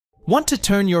Want to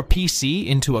turn your PC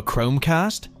into a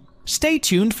Chromecast? Stay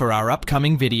tuned for our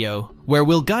upcoming video, where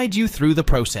we'll guide you through the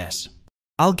process.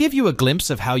 I'll give you a glimpse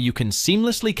of how you can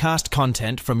seamlessly cast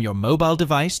content from your mobile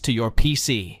device to your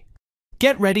PC.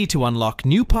 Get ready to unlock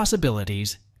new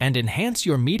possibilities and enhance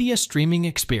your media streaming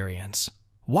experience.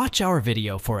 Watch our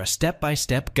video for a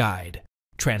step-by-step guide.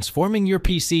 Transforming your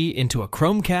PC into a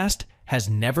Chromecast has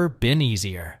never been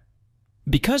easier.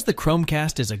 Because the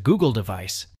Chromecast is a Google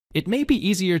device, it may be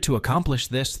easier to accomplish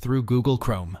this through Google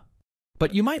Chrome.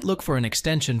 But you might look for an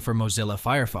extension for Mozilla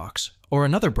Firefox or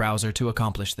another browser to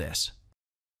accomplish this.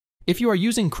 If you are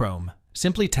using Chrome,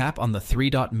 simply tap on the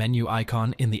three-dot menu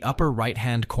icon in the upper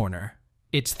right-hand corner.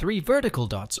 It's 3 vertical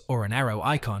dots or an arrow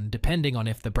icon depending on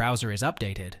if the browser is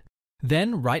updated.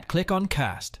 Then right-click on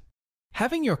Cast.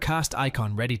 Having your cast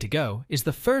icon ready to go is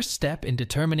the first step in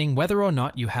determining whether or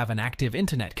not you have an active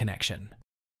internet connection.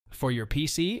 For your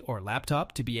PC or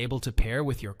laptop to be able to pair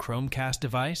with your Chromecast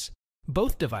device,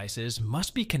 both devices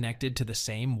must be connected to the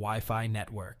same Wi-Fi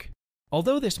network.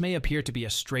 Although this may appear to be a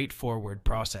straightforward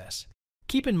process,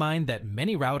 keep in mind that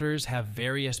many routers have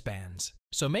various bands,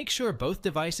 so make sure both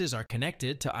devices are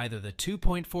connected to either the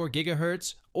 2.4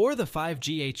 GHz or the 5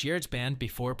 GHz band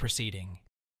before proceeding.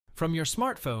 From your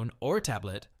smartphone or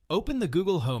tablet, open the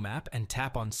Google Home app and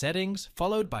tap on Settings,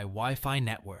 followed by Wi-Fi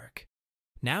Network.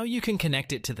 Now you can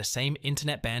connect it to the same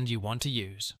internet band you want to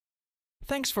use.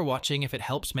 Thanks for watching. If it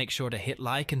helps, make sure to hit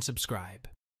like and subscribe.